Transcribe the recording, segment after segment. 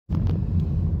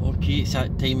Okay, it's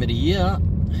that time of the year,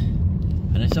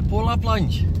 and it's a polar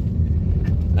plunge,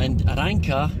 and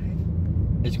Aranka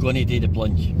is going to do the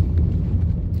plunge.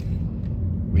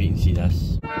 Wait and see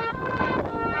this.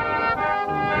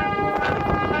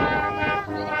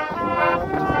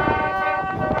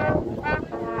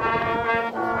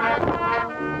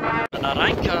 And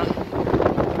Aranka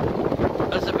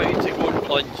is about to go and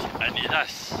plunge into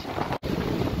this.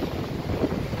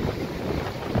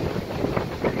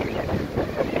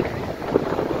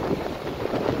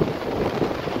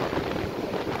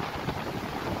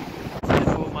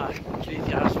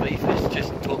 Crazy ass wife is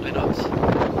just totally nuts,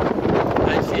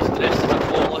 and she's dressed as a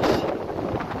flawless,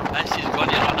 and she's going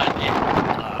to run into that.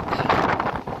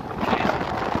 Crazy.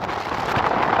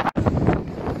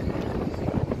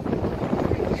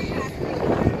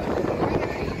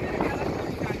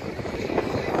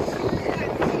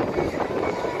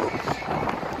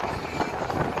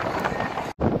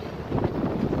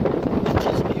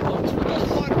 Just be once with us.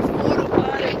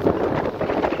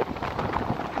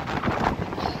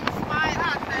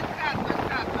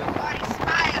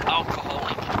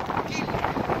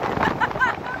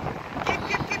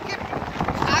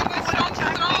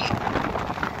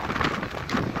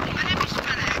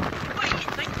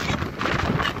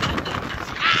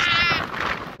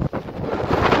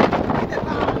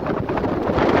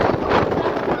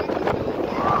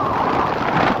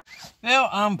 Well,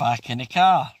 I'm back in the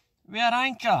car with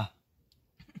Aranka.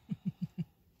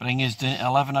 Bring us down to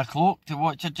 11 o'clock to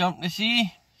watch her jump in the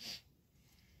sea.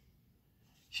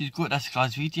 She's got this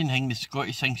Glaswegian thing, the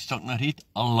Scottish thing stuck in her head.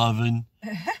 11.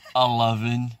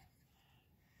 11.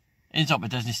 Ends up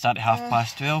at Disney start at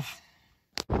 12:30.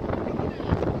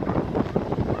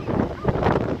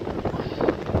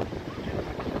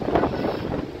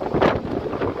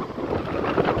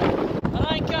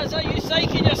 Aranka, is that you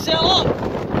psyching yourself up?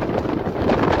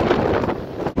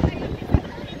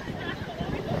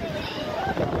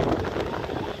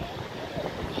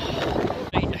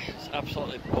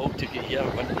 Absolutely bog to get here,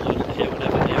 wind blowing at the hill and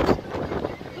everything else.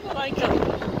 Look at Aranka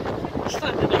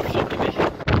standing in front of me.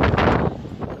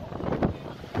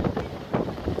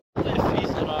 Let her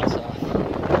freeze her ass off.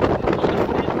 I'm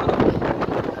afraid of her.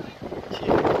 See,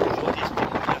 look at all these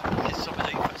people here. There's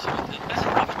somebody who puts her in this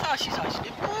avatar, she's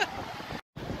actually blue.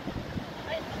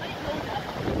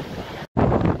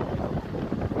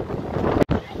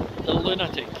 The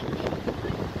lunatic.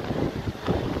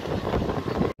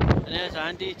 And there's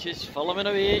Andy just filming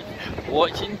away,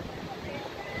 watching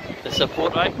the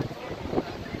support act.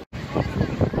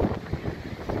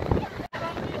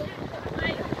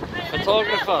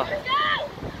 Photographer,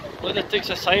 Lunatics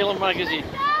Asylum magazine.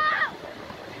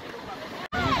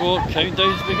 There we go,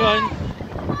 countdown's begun.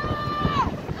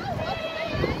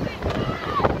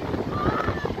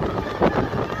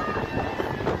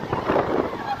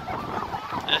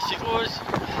 There she goes.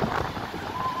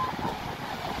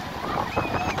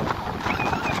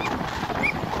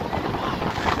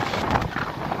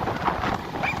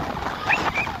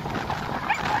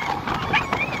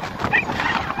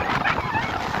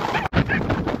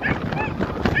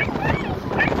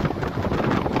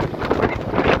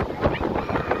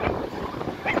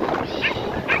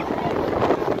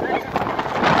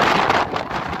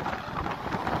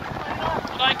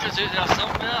 Aranka's out there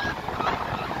somewhere.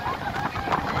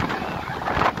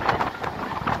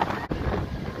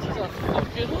 She's a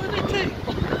fucking lunatic.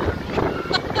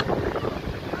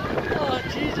 Oh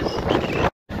Jesus.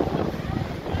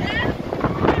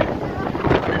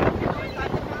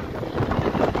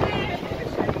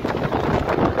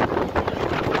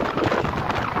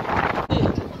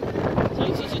 Hey,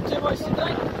 she's too much to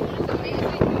drink.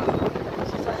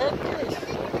 She's a head case.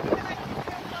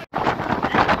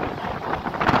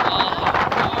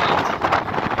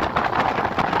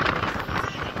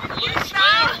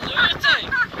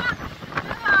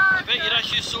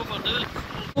 You're sober now.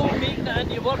 Don't make that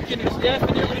into working, it's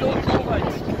definitely not COVID.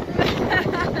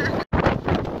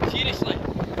 Seriously.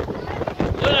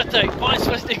 Lunatic, once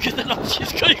wasn't good enough,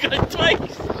 she's going to go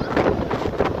twice.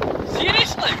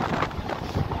 Seriously?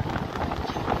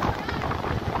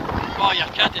 Oh,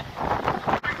 you're kidding.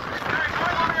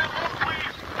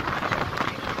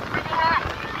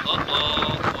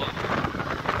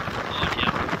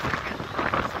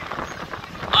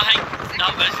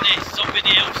 That wasn't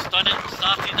somebody else done it,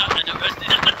 started it, and it wasn't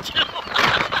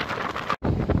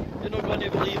You're not going to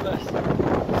believe this.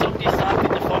 Somebody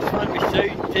started the first one without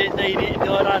taking the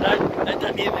 $80 in, it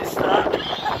didn't even start.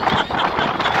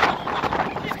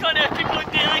 He's going to have to go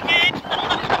and do it again.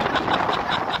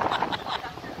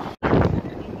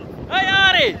 Hey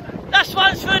Ari, this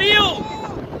one's for you!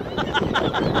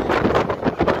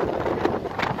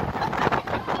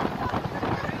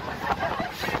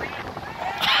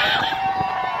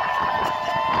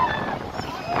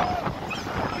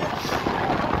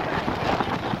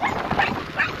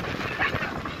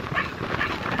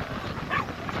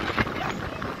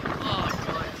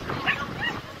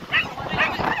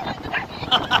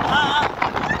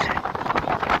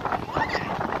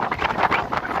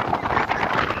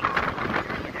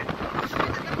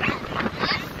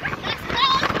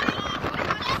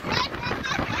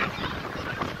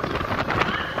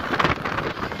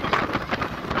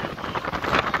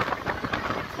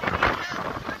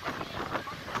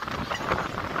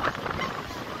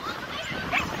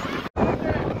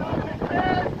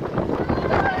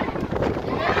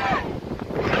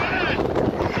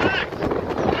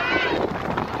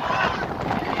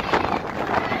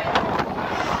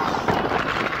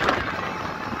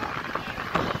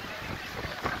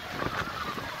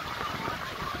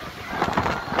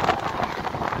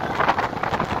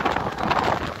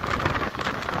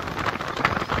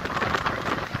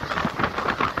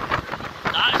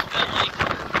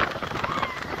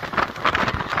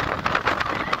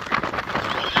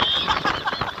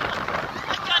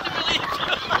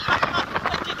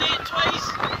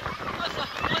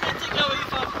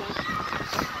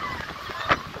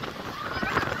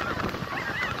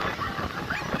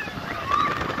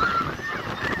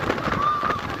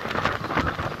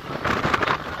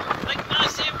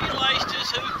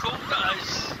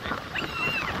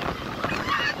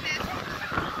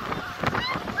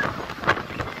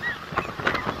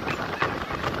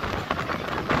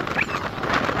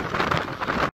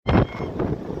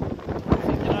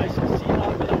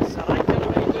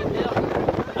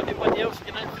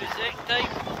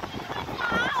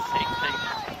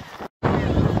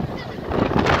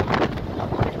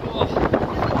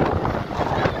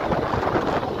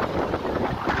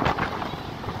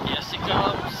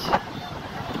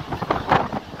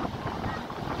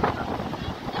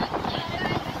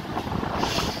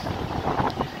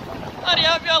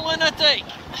 ready?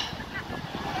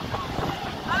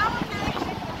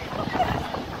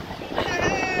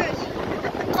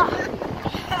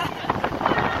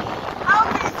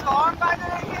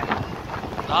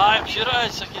 I'm sure it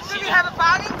is. I can see Do we have a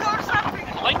bagging door or something?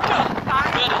 Aranka?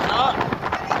 Where is that?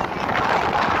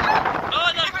 Oh,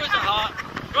 there goes the hat.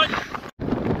 Run!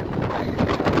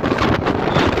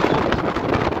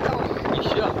 You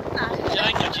sure? You're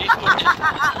in your jacket.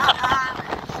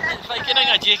 It's like getting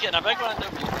a jacket and a big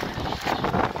one.